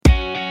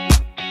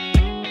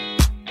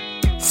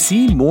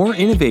See more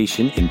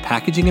innovation in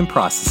packaging and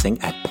processing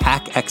at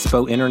Pack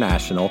Expo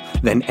International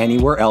than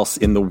anywhere else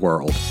in the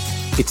world.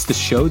 It's the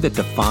show that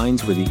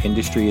defines where the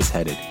industry is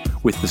headed,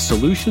 with the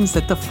solutions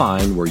that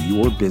define where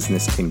your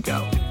business can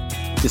go.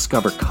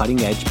 Discover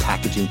cutting-edge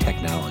packaging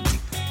technology,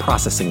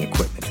 processing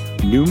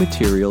equipment, new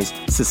materials,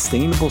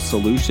 sustainable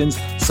solutions,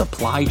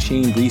 supply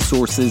chain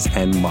resources,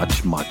 and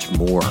much, much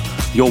more.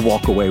 You'll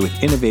walk away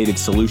with innovative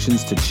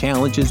solutions to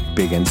challenges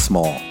big and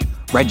small.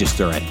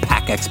 Register at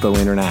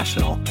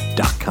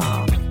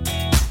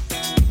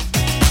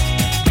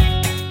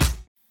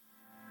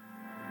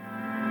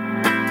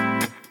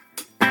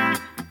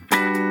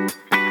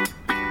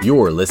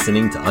You're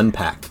listening to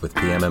Unpacked with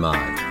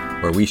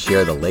PMMI, where we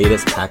share the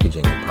latest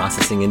packaging and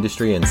processing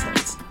industry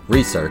insights,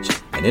 research,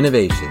 and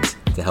innovations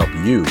to help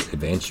you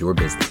advance your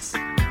business.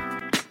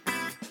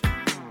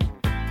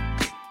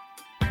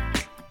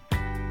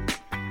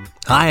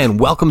 Hi, and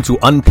welcome to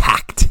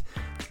Unpacked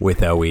with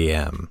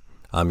OEM.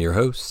 I'm your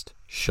host,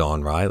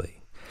 Sean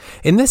Riley.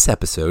 In this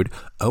episode,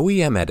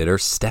 OEM editor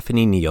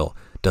Stephanie Neal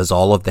does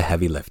all of the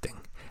heavy lifting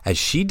as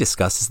she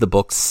discusses the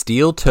book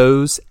Steel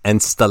Toes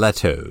and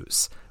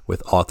Stilettos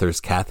with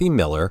authors Kathy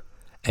Miller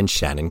and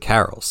Shannon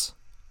Carrolls.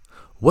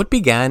 What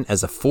began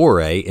as a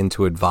foray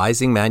into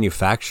advising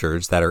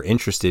manufacturers that are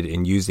interested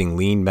in using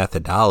lean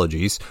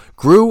methodologies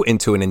grew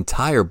into an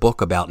entire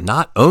book about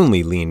not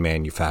only lean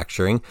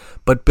manufacturing,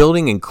 but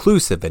building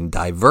inclusive and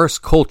diverse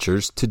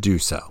cultures to do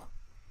so.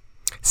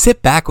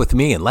 Sit back with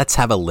me and let's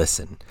have a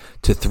listen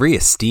to three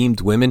esteemed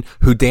women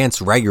who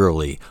dance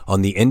regularly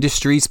on the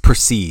industry's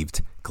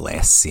perceived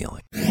glass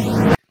ceiling.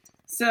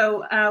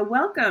 So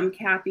welcome,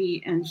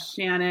 Kathy and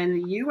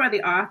Shannon. You are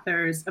the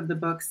authors of the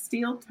book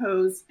Steel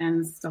Toes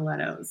and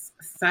Stilettos.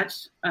 Such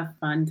a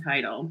fun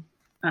title.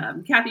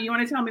 Kathy, you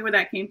want to tell me where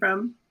that came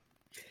from?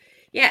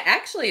 Yeah,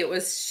 actually, it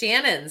was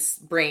Shannon's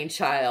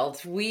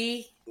brainchild.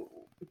 We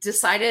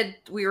decided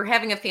we were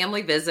having a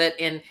family visit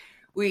and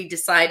we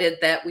decided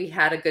that we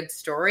had a good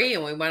story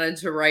and we wanted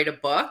to write a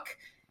book.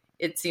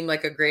 It seemed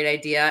like a great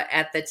idea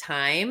at the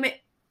time.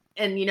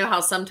 And you know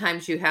how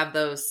sometimes you have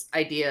those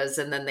ideas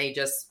and then they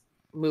just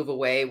move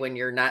away when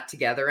you're not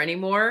together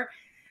anymore.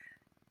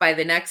 By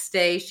the next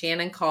day,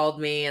 Shannon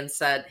called me and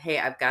said, "Hey,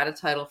 I've got a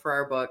title for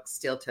our book,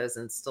 Steel Toes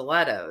and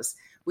Stilettos."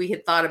 We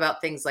had thought about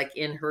things like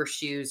In Her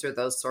Shoes or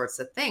those sorts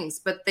of things.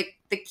 But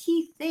the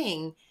key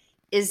thing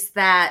is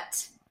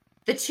that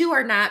the two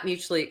are not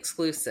mutually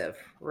exclusive,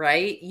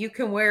 right? You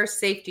can wear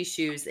safety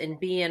shoes and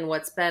be in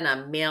what's been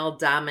a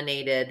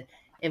male-dominated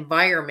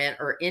environment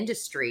or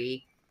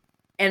industry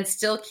and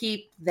still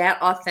keep that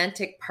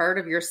authentic part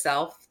of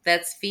yourself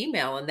that's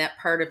female and that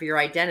part of your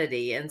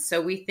identity. And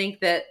so we think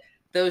that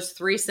those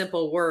three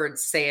simple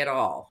words say it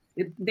all.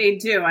 They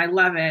do. I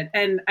love it.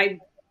 And I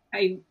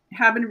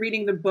have been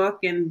reading the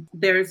book and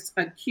there's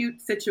a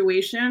cute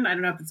situation. I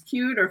don't know if it's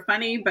cute or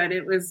funny, but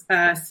it was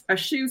a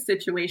shoe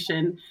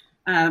situation.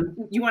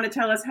 You want to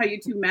tell us how you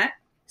two met?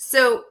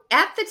 So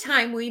at the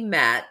time we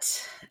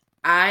met,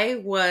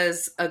 I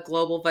was a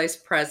global vice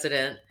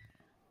president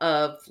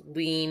of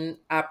lean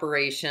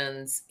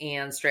operations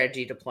and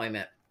strategy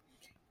deployment.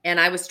 And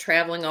I was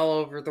traveling all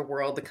over the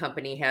world. The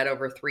company had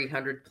over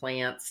 300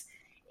 plants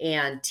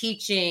and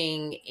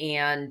teaching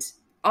and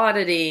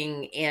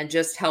auditing and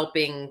just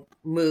helping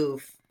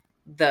move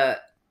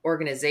the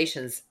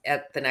organizations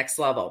at the next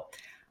level.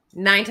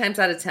 9 times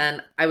out of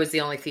 10, I was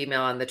the only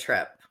female on the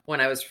trip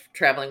when I was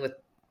traveling with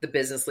the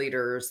business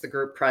leaders, the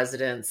group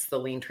presidents, the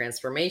lean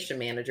transformation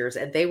managers,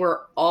 and they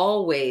were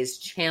always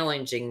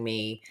challenging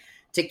me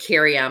to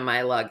carry on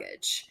my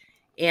luggage.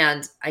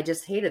 And I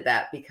just hated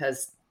that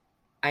because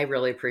I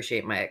really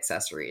appreciate my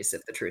accessories,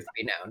 if the truth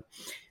be known.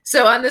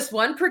 So on this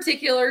one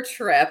particular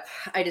trip,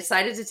 I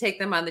decided to take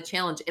them on the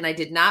challenge, and I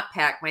did not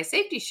pack my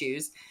safety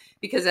shoes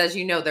because, as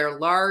you know, they're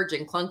large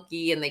and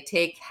clunky and they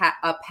take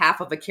up half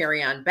of a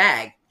carry-on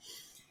bag.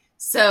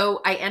 So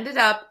I ended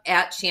up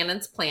at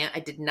Shannon's plant. I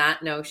did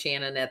not know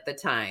Shannon at the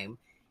time.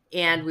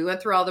 And we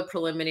went through all the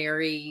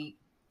preliminary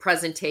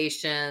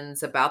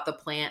presentations about the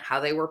plant,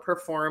 how they were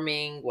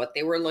performing, what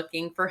they were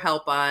looking for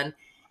help on.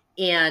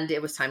 And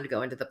it was time to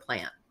go into the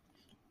plant.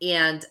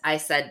 And I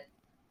said,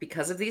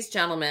 because of these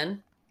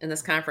gentlemen in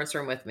this conference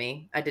room with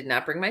me, I did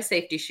not bring my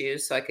safety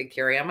shoes so I could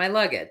carry on my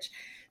luggage.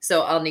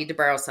 So I'll need to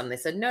borrow some. They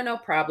said, no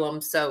problem.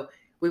 So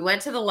we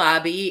went to the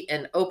lobby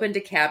and opened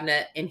a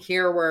cabinet, and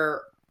here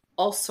were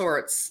all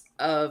sorts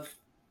of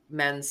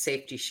men's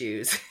safety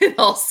shoes in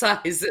all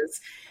sizes.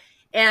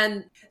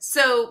 And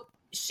so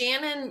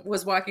Shannon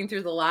was walking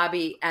through the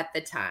lobby at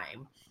the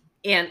time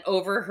and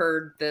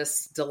overheard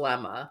this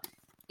dilemma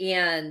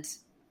and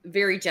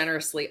very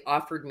generously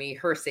offered me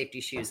her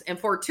safety shoes. And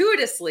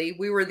fortuitously,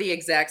 we were the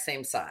exact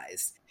same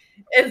size.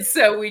 And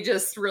so we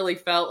just really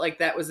felt like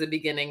that was the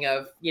beginning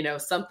of,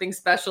 something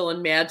special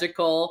and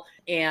magical.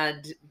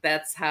 And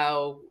that's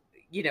how,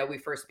 we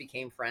first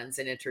became friends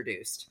and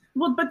introduced.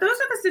 Well, but those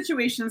are the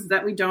situations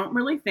that we don't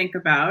really think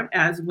about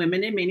as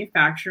women in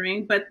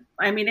manufacturing. But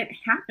I mean, it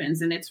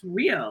happens and it's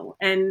real.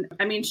 And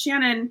I mean,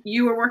 Shannon,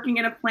 you were working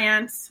in a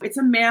plant. It's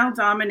a male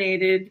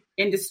dominated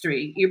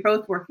industry. You're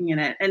both working in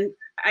it. And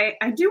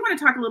I do want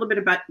to talk a little bit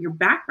about your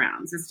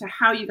backgrounds as to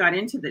how you got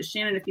into this.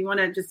 Shannon, if you want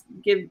to just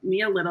give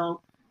me a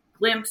little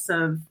glimpse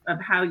of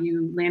how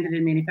you landed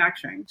in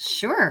manufacturing.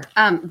 Sure.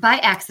 By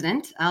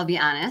accident, I'll be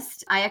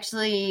honest. I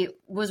actually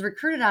was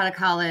recruited out of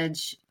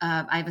college.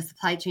 I have a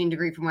supply chain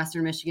degree from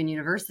Western Michigan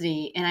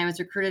University, and I was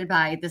recruited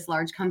by this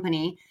large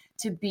company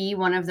to be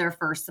one of their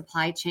first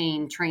supply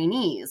chain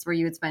trainees, where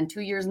you would spend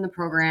 2 years in the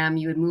program,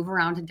 you would move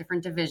around to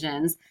different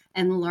divisions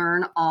and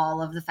learn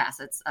all of the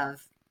facets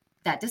of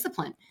that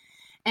discipline.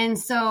 And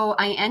so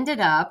I ended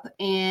up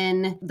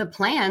in the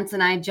plants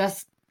and I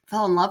just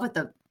fell in love with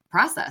the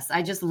process.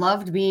 I just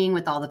loved being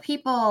with all the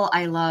people.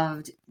 I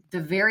loved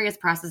the various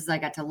processes I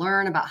got to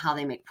learn about how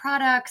they make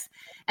products,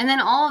 and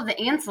then all of the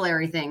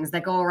ancillary things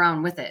that go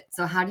around with it.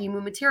 So how do you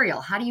move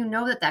material? How do you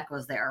know that that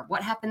goes there?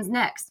 What happens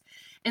next?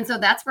 And so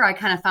that's where I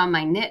kind of found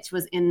my niche,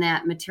 was in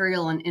that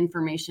material and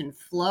information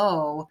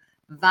flow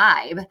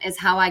vibe, is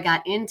how I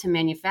got into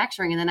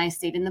manufacturing. And then I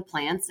stayed in the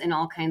plants in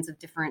all kinds of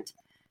different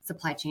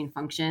supply chain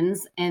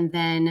functions, and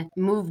then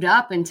moved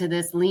up into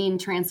this lean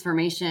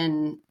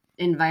transformation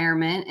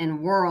environment and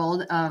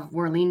world of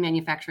where lean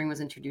manufacturing was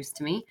introduced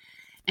to me.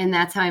 And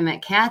that's how I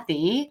met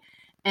Kathy.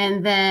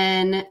 And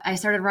then I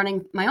started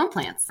running my own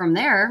plants. From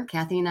there,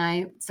 Kathy and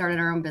I started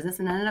our own business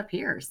and ended up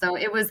here. So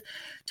it was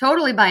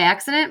totally by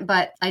accident,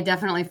 but I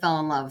definitely fell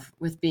in love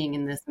with being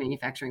in this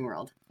manufacturing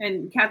world.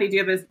 And Kathy, do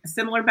you have a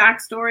similar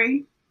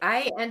backstory?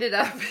 I ended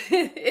up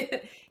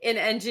in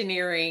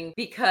engineering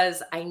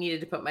because I needed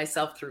to put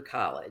myself through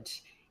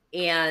college.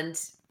 And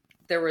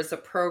there was a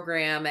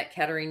program at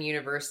Kettering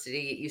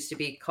University. It used to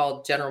be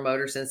called General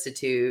Motors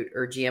Institute,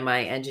 or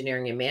GMI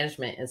Engineering and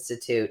Management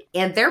Institute.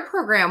 And their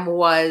program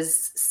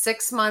was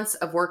 6 months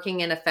of working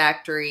in a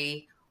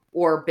factory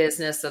or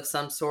business of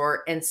some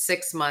sort and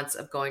 6 months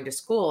of going to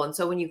school. And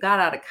so when you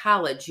got out of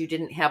college, you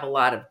didn't have a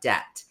lot of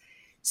debt.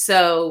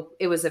 So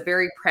it was a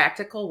very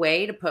practical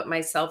way to put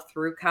myself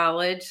through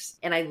college.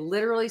 And I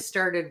literally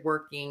started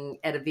working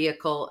at a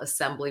vehicle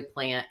assembly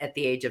plant at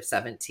the age of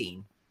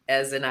 17.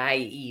 As an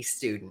IE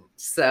student.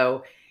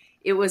 So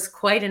it was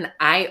quite an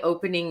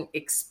eye-opening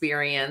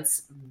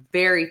experience,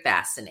 very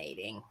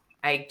fascinating.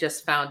 I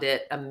just found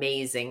it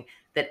amazing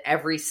that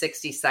every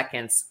 60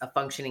 seconds, a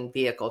functioning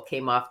vehicle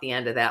came off the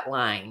end of that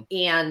line.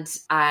 And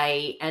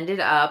I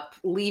ended up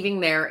leaving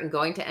there and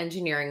going to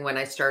engineering when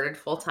I started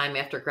full-time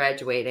after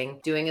graduating,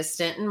 doing a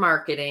stint in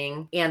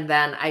marketing. And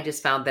then I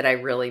just found that I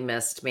really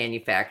missed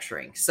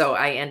manufacturing. So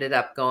I ended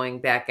up going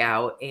back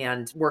out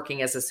and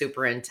working as a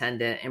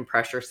superintendent in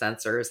pressure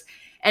sensors,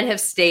 and have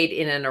stayed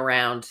in and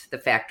around the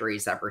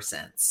factories ever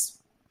since.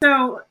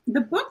 So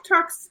the book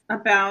talks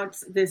about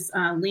this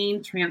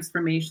lean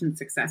transformation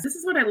success. This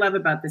is what I love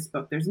about this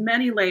book. There's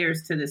many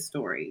layers to this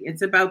story.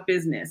 It's about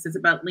business. It's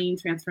about lean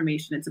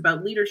transformation. It's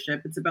about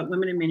leadership. It's about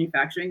women in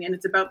manufacturing. And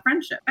it's about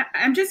friendship.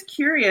 I'm just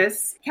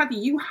curious, Kathy,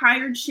 you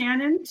hired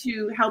Shannon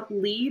to help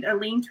lead a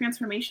lean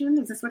transformation.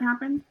 Is this what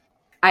happened?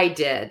 I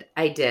did.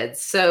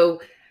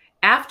 So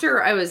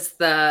after I was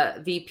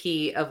the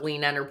VP of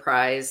Lean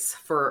Enterprise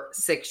for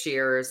 6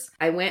 years,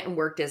 I went and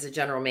worked as a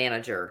general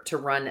manager to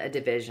run a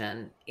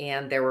division,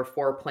 and there were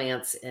 4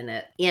 plants in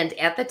it. And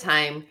at the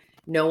time,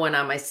 no one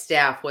on my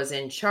staff was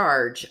in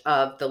charge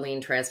of the lean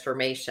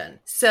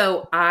transformation.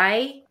 So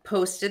I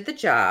posted the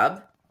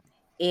job,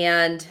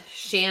 and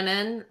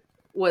Shannon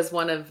was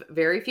one of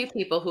very few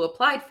people who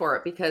applied for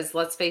it, because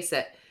let's face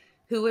it,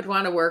 who would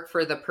want to work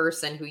for the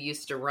person who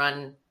used to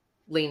run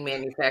lean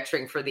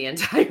manufacturing for the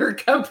entire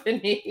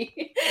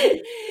company?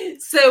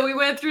 So we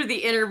went through the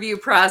interview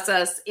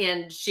process,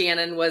 and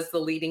Shannon was the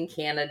leading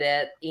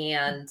candidate.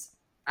 And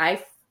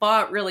I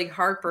fought really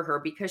hard for her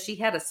because she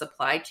had a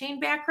supply chain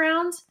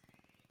background.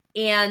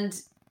 And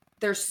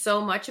there's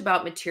so much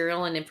about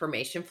material and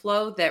information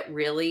flow that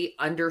really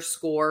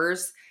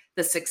underscores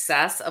the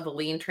success of a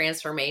lean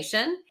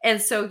transformation.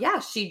 And so, yeah,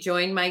 she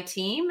joined my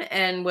team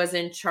and was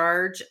in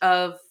charge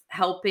of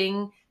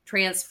helping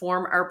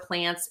transform our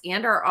plants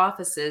and our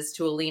offices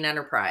to a lean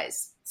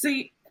enterprise. So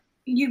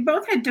you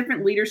both had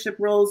different leadership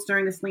roles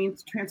during this lean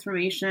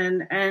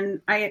transformation,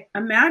 and I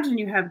imagine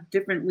you have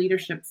different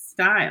leadership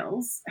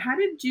styles. How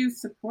did you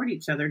support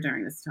each other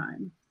during this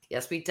time?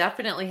 Yes, we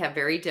definitely have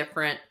very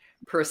different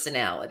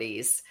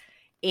personalities,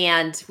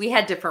 and we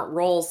had different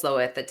roles though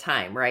at the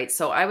time, right?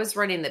 So I was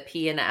running the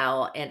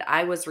P&L, and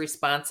I was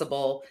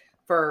responsible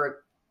for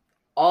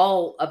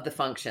all of the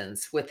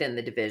functions within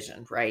the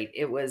division, right?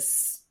 It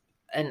was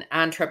an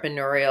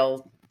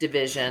entrepreneurial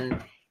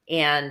division,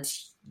 and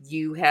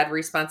you had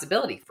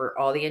responsibility for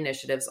all the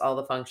initiatives, all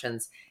the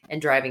functions, and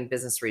driving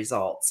business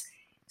results.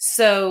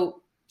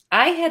 So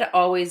I had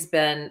always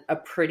been a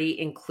pretty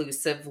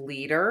inclusive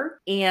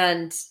leader,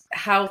 and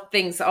how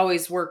things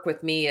always work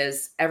with me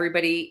is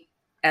everybody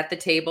at the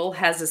table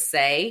has a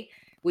say,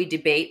 We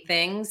debate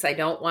things. I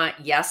don't want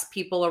yes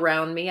people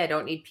around me. I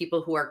don't need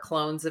people who are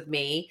clones of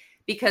me,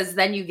 because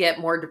then you get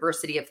more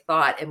diversity of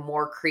thought and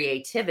more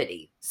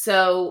creativity.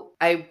 So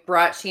I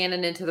brought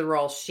Shannon into the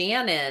role.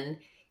 Shannon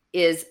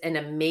is an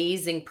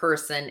amazing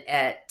person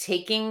at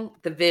taking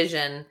the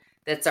vision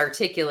that's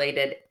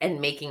articulated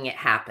and making it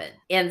happen.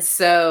 And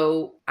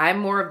so I'm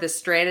more of the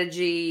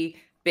strategy,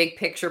 big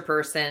picture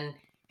person.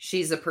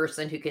 She's a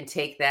person who can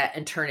take that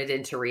and turn it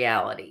into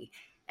reality.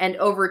 And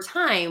over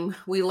time,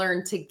 we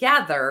learn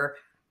together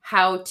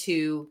how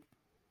to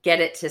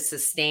get it to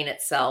sustain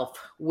itself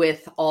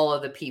with all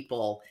of the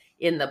people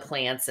in the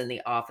plants and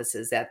the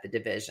offices at the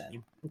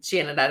division.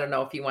 Shannon, I don't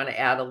know if you want to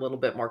add a little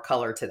bit more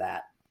color to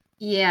that.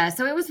 Yeah,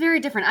 so it was very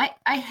different.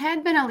 I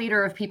had been a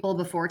leader of people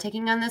before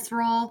taking on this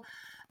role,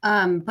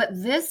 but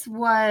this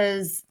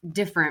was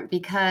different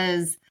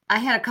because I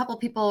had a couple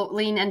people,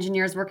 lean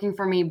engineers working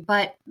for me,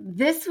 but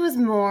this was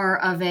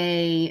more of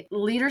a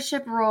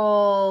leadership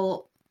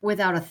role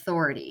without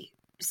authority.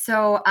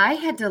 So I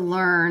had to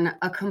learn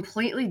a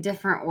completely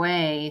different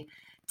way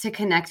to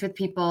connect with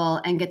people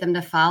and get them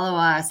to follow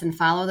us and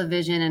follow the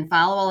vision and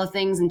follow all the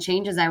things and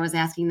changes I was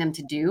asking them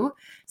to do.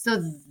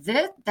 So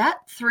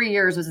that 3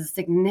 years was a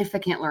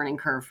significant learning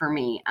curve for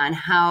me on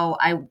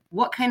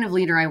what kind of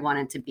leader I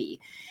wanted to be.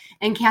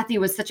 And Kathy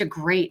was such a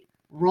great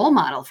role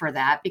model for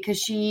that, because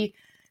she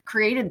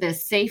created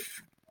this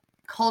safe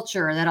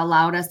culture that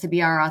allowed us to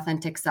be our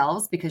authentic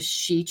selves, because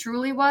she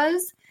truly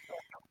was,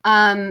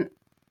 and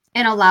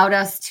allowed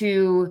us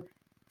to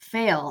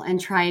fail and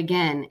try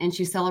again. And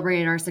she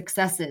celebrated our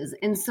successes.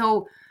 And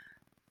so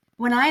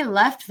when I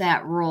left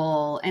that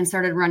role and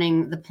started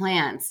running the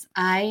plants,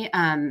 I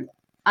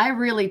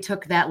really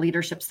took that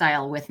leadership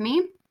style with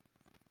me.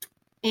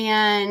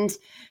 And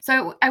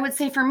so I would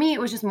say for me, it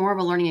was just more of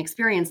a learning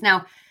experience.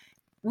 Now,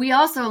 we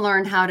also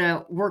learned how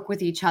to work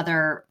with each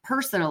other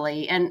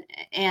personally and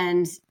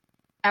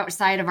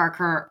outside of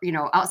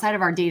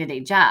our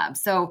day-to-day job.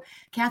 So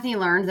Kathy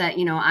learned that,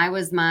 I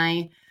was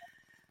my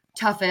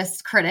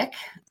toughest critic,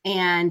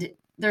 and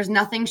there's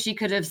nothing she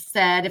could have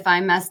said if I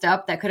messed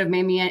up that could have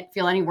made me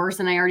feel any worse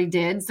than I already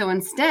did. So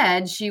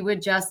instead, she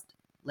would just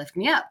lift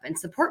me up and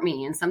support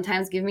me, and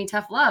sometimes give me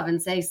tough love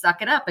and say,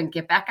 suck it up and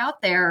get back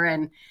out there.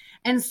 And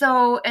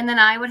then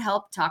I would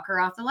help talk her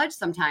off the ledge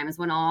sometimes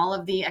when all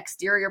of the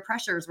exterior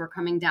pressures were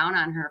coming down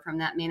on her from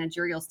that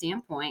managerial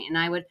standpoint. And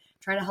I would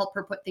try to help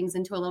her put things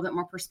into a little bit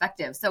more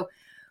perspective. So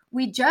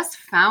we just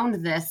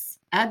found this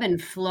ebb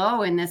and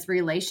flow in this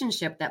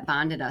relationship that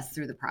bonded us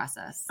through the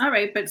process. All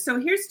right. But so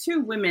here's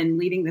two women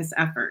leading this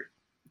effort.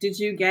 Did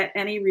you get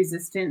any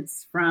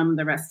resistance from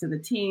the rest of the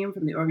team,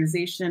 from the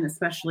organization,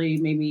 especially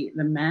maybe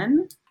the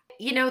men?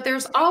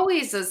 There's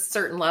always a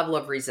certain level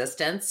of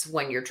resistance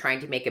when you're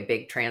trying to make a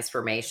big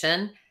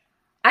transformation.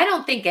 I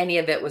don't think any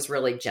of it was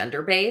really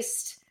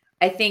gender-based.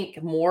 I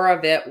think more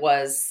of it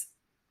was,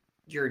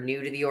 you're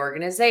new to the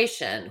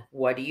organization.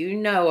 What do you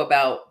know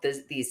about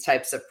these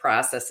types of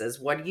processes?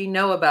 What do you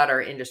know about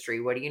our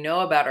industry? What do you know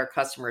about our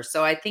customers?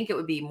 So I think it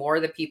would be more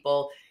the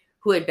people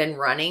who had been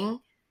running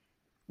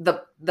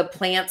the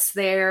plants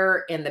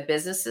there and the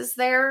businesses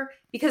there,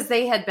 because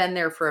they had been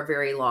there for a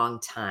very long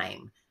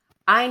time.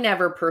 I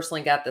never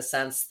personally got the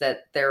sense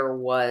that there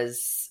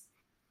was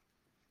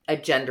a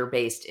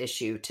gender-based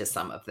issue to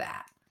some of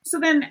that. So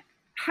then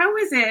how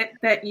is it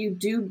that you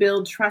do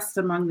build trust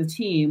among the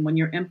team when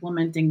you're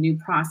implementing new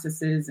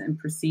processes and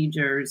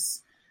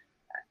procedures?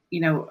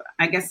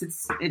 I guess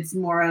it's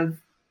more of,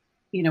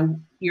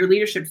 your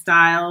leadership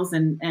styles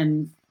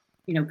and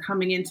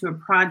coming into a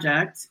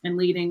project and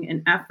leading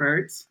an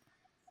effort.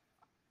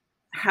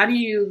 How do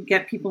you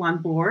get people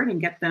on board and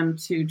get them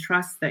to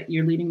trust that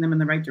you're leading them in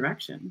the right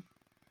direction?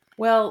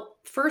 Well,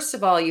 first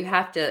of all, you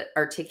have to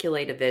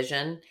articulate a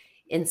vision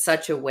in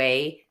such a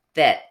way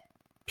that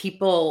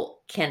people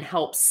can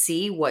help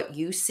see what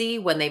you see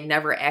when they've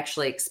never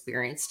actually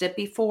experienced it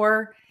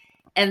before.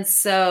 And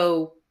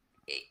so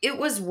it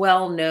was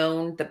well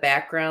known, the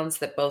backgrounds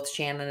that both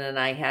Shannon and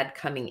I had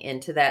coming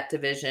into that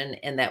division,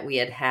 and that we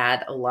had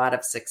had a lot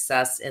of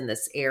success in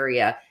this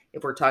area,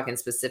 if we're talking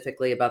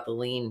specifically about the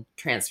lean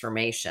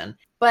transformation.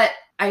 But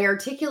I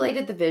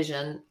articulated the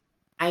vision.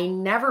 I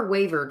never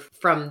wavered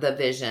from the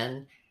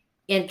vision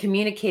and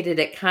communicated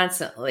it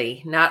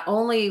constantly, not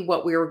only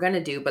what we were going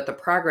to do, but the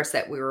progress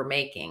that we were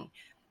making.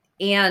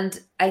 And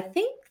I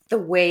think the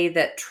way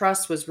that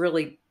trust was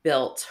really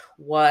built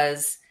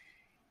was,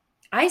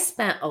 I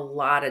spent a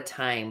lot of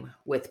time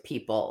with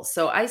people.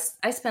 So I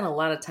spent a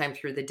lot of time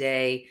through the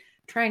day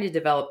trying to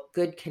develop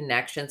good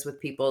connections with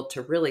people,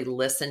 to really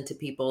listen to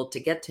people, to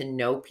get to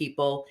know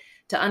people,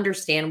 to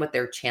understand what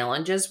their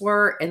challenges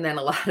were. And then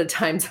a lot of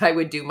times I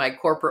would do my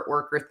corporate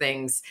worker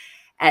things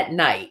at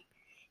night.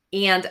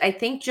 And I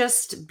think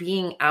just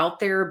being out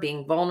there,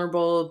 being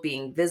vulnerable,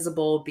 being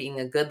visible, being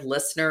a good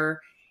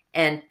listener,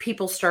 and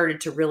people started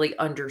to really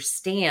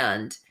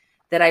understand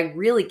that I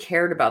really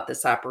cared about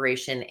this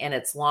operation and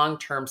its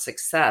long-term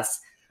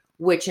success,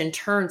 which in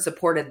turn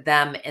supported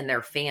them and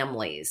their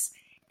families.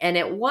 And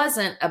it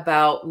wasn't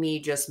about me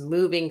just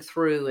moving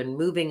through and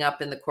moving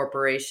up in the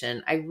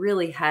corporation. I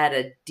really had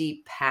a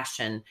deep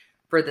passion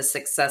for the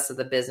success of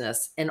the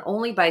business. And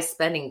only by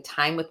spending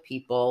time with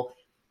people,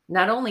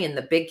 not only in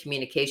the big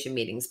communication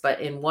meetings, but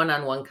in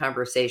one-on-one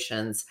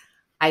conversations,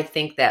 I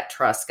think that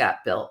trust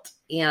got built.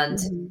 And,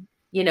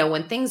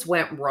 when things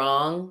went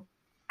wrong,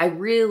 I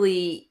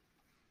really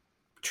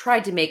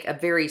tried to make a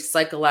very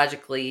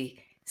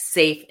psychologically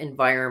safe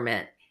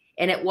environment.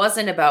 And it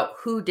wasn't about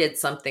who did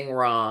something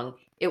wrong.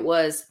 It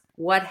was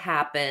what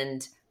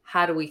happened,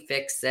 how do we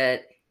fix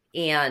it,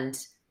 and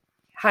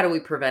how do we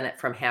prevent it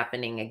from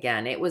happening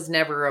again? It was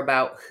never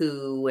about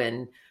who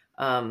and,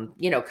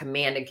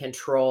 command and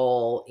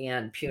control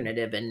and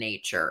punitive in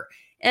nature.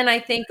 And I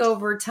think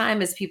over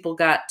time, as people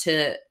got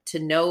to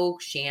know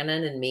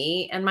Shannon and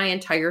me and my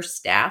entire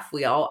staff,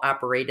 we all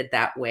operated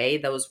that way.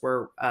 Those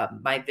were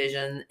my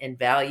vision and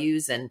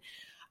values and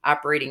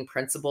operating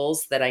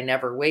principles that I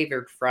never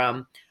wavered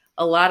from.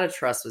 A lot of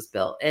trust was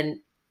built. And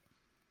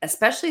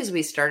especially as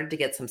we started to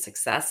get some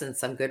success and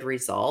some good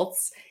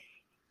results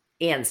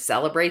and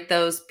celebrate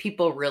those,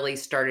 people really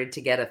started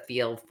to get a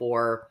feel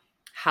for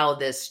how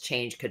this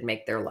change could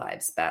make their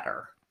lives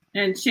better.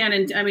 And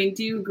Shannon,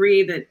 do you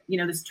agree that,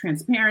 this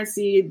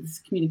transparency, this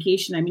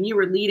communication, you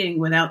were leading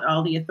without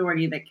all the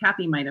authority that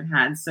Kathy might have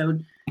had. So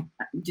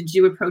did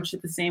you approach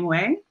it the same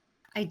way?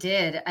 I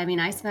did.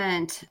 I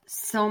spent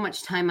so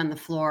much time on the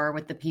floor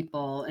with the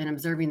people and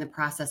observing the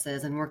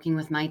processes and working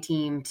with my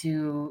team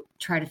to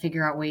try to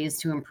figure out ways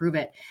to improve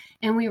it.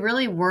 And we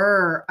really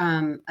were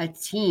a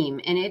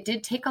team, and it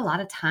did take a lot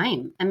of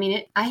time.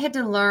 I had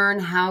to learn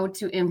how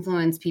to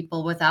influence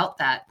people without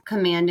that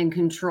command and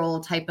control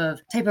type of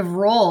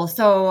role.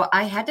 So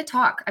I had to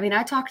talk.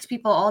 I talked to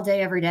people all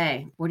day, every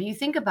day. What do you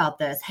think about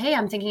this? Hey,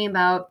 I'm thinking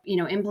about,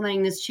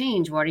 implementing this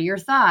change. What are your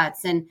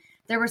thoughts? And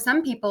there were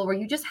some people where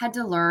you just had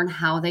to learn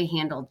how they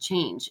handled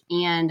change.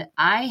 And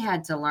I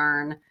had to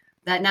learn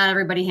that not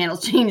everybody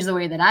handles change the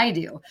way that I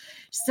do.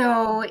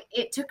 So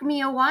it took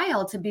me a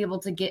while to be able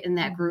to get in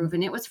that groove.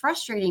 And it was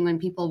frustrating when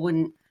people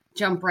wouldn't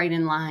jump right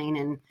in line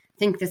and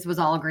think this was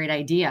all a great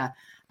idea.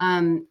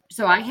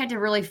 So I had to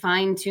really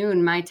fine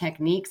tune my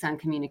techniques on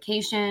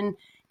communication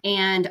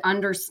and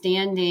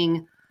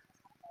understanding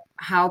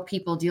how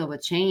people deal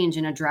with change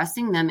and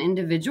addressing them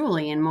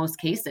individually in most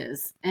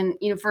cases. And,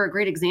 for a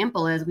great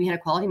example is we had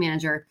a quality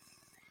manager,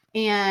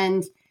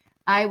 and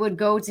I would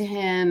go to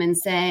him and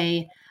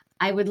say,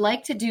 I would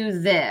like to do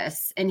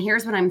this, and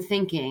here's what I'm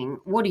thinking.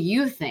 What do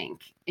you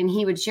think? And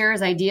he would share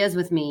his ideas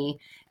with me.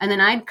 And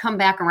then I'd come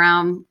back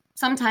around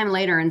sometime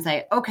later and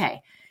say,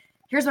 okay,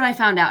 here's what I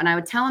found out. And I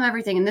would tell him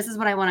everything, and this is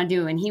what I want to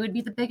do. And he would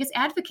be the biggest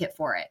advocate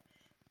for it.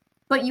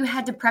 But you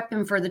had to prep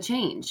him for the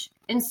change.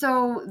 And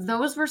so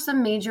those were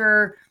some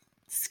major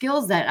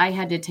skills that I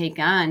had to take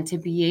on to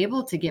be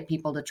able to get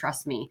people to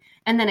trust me.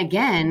 And then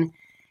again,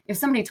 if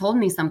somebody told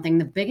me something,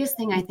 the biggest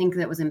thing I think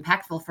that was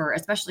impactful for,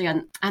 especially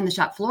on the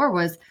shop floor,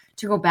 was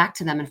to go back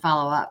to them and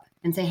follow up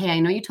and say, hey, I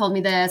know you told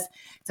me this.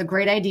 It's a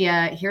great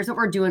idea. Here's what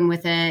we're doing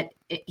with it.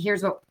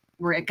 Here's what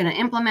we're going to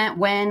implement,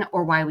 when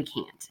or why we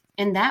can't.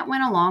 And that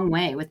went a long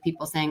way with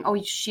people saying,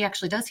 oh, she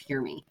actually does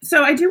hear me.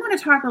 So I do want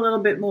to talk a little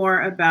bit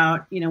more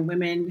about,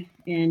 women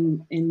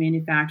in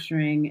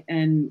manufacturing.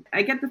 And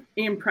I get the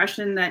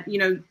impression that,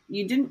 you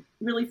didn't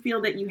really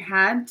feel that you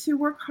had to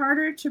work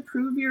harder to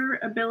prove your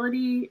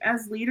ability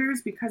as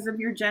leaders because of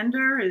your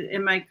gender.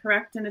 Am I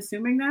correct in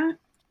assuming that?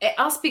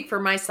 I'll speak for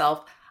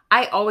myself.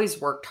 I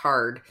always worked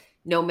hard,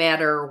 no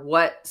matter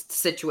what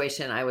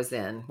situation I was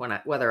in,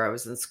 whether I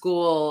was in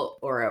school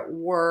or at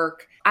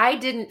work. I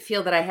didn't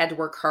feel that I had to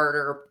work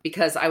harder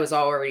because I was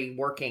already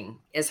working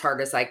as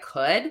hard as I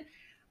could.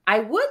 I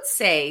would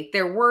say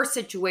there were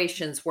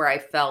situations where I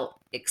felt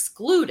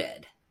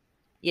excluded.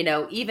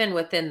 Even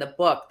within the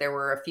book, there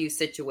were a few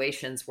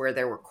situations where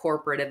there were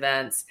corporate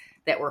events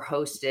that were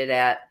hosted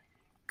at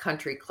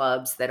country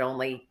clubs that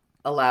only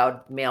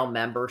allowed male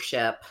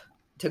membership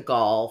to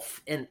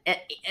golf and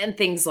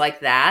things like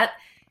that.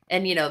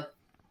 And,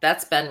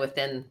 that's been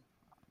within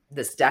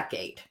this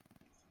decade.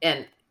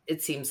 And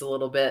it seems a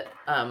little bit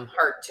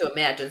hard to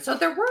imagine. So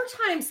there were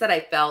times that I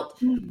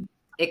felt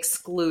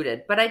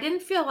excluded, but I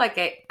didn't feel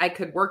like I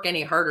could work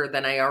any harder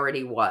than I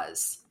already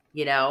was,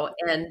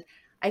 And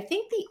I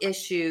think the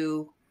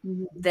issue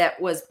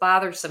that was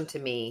bothersome to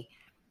me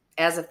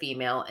as a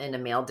female in a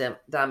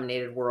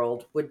male-dominated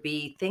world would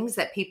be things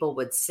that people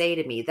would say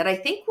to me that I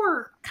think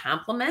were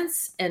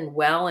compliments and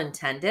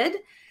well-intended,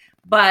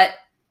 but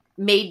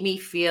made me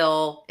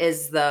feel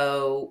as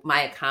though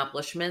my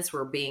accomplishments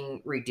were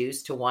being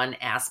reduced to one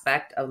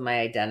aspect of my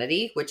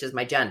identity, which is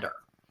my gender.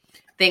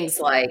 Things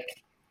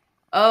like,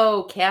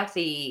 oh,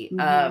 Kathy,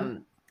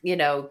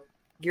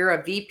 you're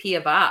a VP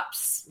of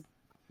Ops.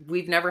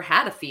 We've never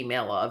had a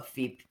female of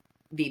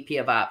VP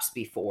of Ops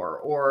before.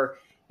 Or,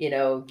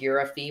 you're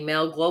a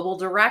female global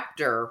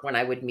director when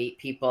I would meet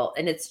people.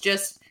 And it's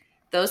just,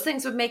 those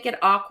things would make it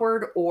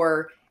awkward.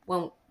 Or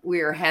when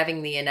we were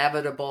having the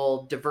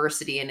inevitable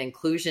diversity and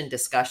inclusion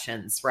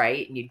discussions,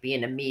 right? And you'd be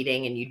in a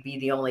meeting and you'd be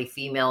the only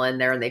female in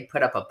there and they'd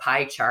put up a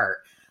pie chart.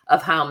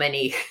 of how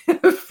many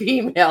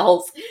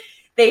females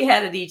they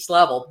had at each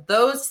level.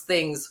 Those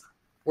things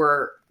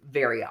were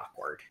very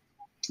awkward.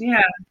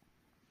 Yeah.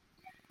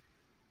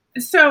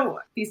 So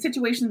these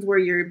situations where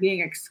you're being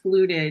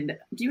excluded,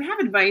 do you have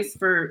advice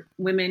for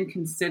women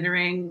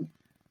considering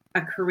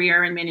a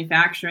career in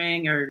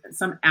manufacturing or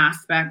some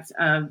aspect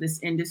of this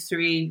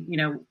industry? You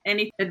know,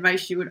 any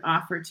advice you would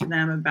offer to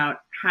them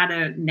about how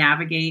to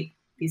navigate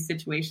these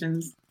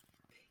situations?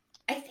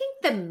 I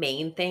think the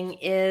main thing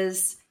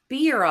is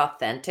be your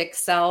authentic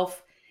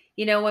self.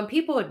 You know, when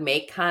people would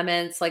make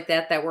comments like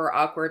that were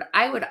awkward,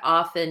 I would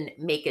often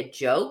make a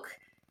joke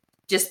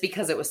just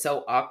because it was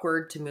so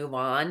awkward to move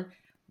on.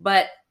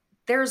 But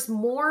there's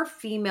more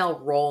female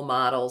role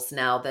models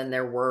now than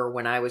there were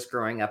when I was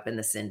growing up in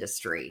this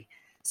industry.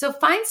 So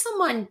find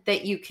someone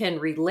that you can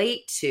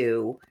relate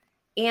to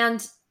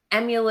and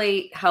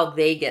emulate how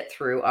they get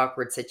through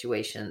awkward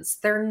situations.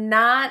 They're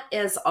not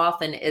as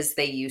often as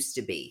they used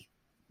to be.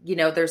 You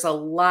know, there's a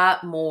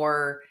lot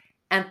more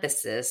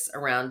emphasis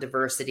around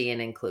diversity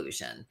and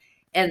inclusion.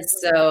 And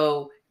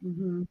so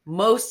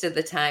most of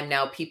the time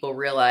now people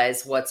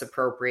realize what's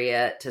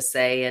appropriate to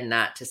say and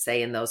not to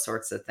say and those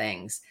sorts of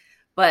things.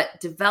 But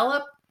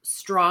develop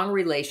strong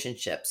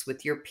relationships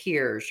with your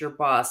peers, your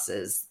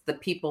bosses, the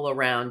people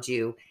around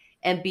you,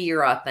 and be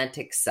your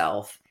authentic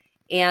self.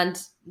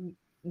 And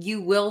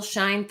you will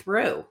shine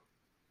through.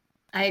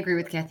 I agree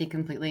with Kathy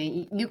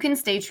completely. You can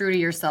stay true to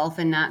yourself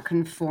and not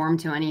conform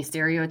to any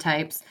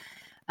stereotypes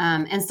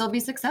and still be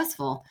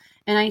successful.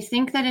 And I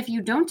think that if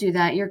you don't do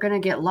that, you're going to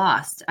get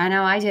lost. I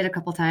know I did a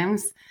couple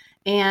times,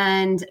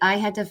 and I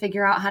had to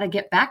figure out how to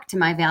get back to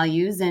my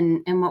values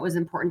and what was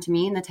important to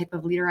me and the type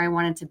of leader I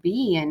wanted to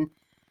be.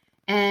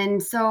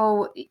 And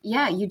so,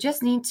 yeah, you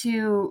just need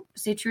to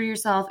stay true to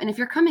yourself. And if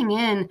you're coming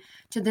in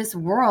to this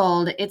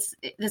world, it's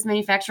this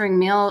manufacturing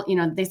male, you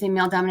know, they say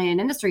male dominated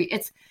industry.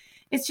 It's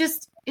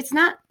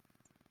not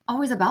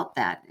always about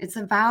that. It's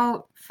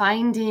about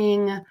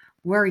finding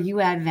where you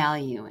add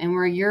value and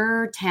where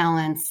your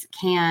talents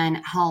can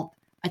help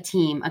a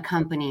team, a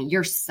company,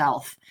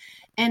 yourself.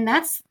 And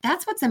that's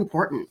what's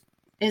important,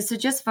 is to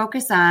just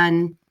focus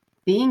on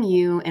being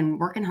you and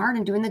working hard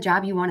and doing the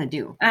job you want to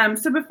do.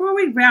 So before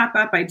we wrap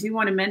up, I do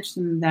want to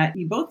mention that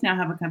you both now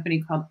have a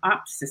company called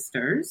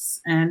OpsSisters,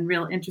 and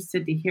real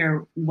interested to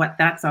hear what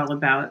that's all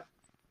about.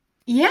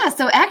 Yeah,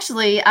 so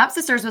actually,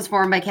 OpsSisters was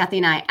formed by Kathy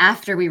and I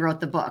after we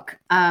wrote the book.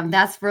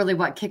 That's really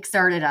what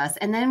kickstarted us.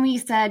 And then we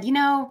said, you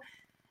know,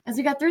 as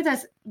we got through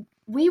this,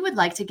 we would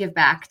like to give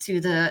back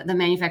to the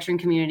manufacturing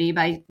community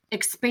by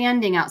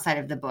expanding outside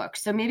of the book.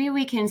 So maybe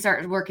we can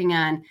start working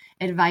on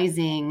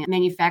advising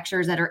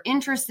manufacturers that are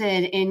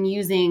interested in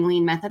using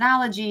lean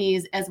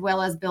methodologies, as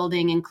well as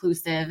building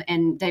inclusive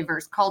and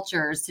diverse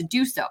cultures to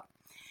do so.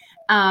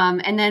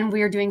 And then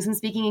we're doing some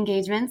speaking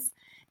engagements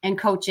and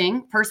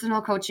coaching,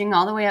 personal coaching,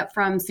 all the way up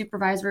from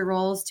supervisory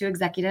roles to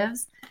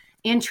executives,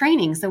 and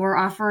training. So we're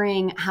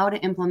offering how to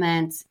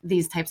implement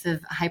these types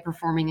of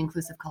high-performing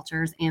inclusive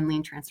cultures and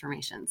lean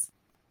transformations.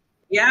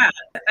 Yeah.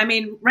 I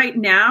mean, right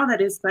now, that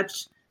is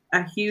such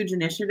a huge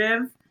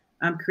initiative,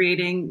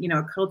 creating, you know,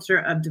 a culture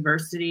of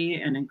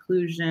diversity and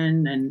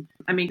inclusion. And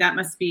I mean, that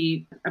must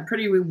be a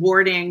pretty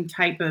rewarding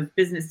type of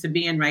business to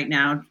be in right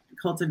now,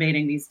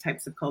 cultivating these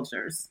types of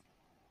cultures.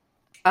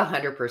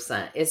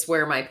 100%. It's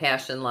where my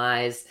passion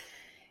lies.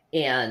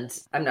 And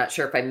I'm not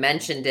sure if I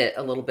mentioned it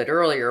a little bit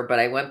earlier, but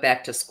I went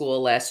back to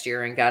school last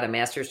year and got a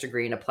master's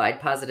degree in applied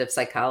positive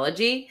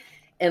psychology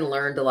and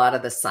learned a lot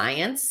of the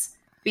science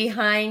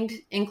behind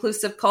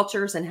inclusive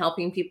cultures and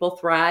helping people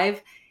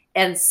thrive.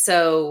 And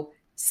so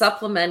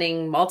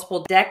supplementing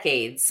multiple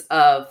decades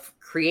of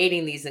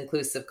creating these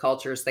inclusive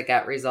cultures that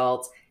got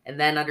results and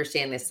then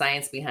understanding the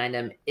science behind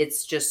them,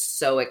 it's just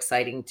so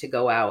exciting to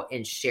go out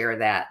and share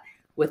that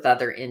with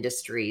other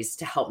industries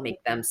to help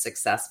make them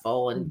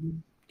successful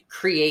and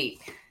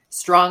create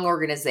strong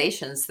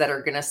organizations that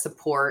are going to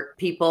support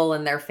people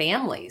and their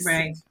families.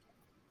 Right.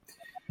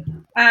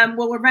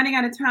 Well, we're running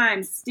out of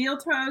time. Steel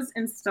Toes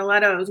and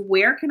Stilettos,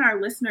 where can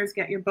our listeners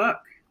get your book?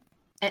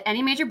 At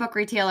any major book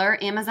retailer,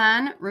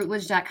 Amazon,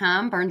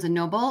 Routledge.com, Barnes &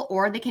 Noble,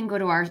 or they can go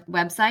to our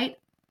website,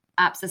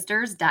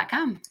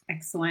 OpsSisters.com.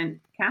 Excellent.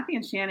 Kathy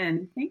and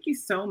Shannon, thank you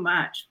so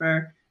much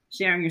for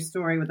sharing your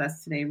story with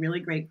us today.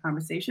 Really great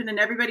conversation. And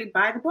everybody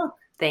buy the book.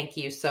 Thank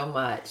you so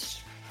much.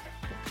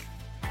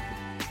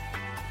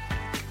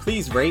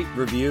 Please rate,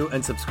 review,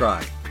 and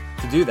subscribe.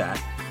 To do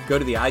that, go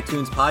to the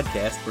iTunes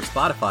podcast or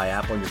Spotify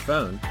app on your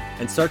phone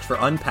and search for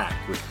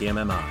Unpacked with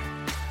PMMI.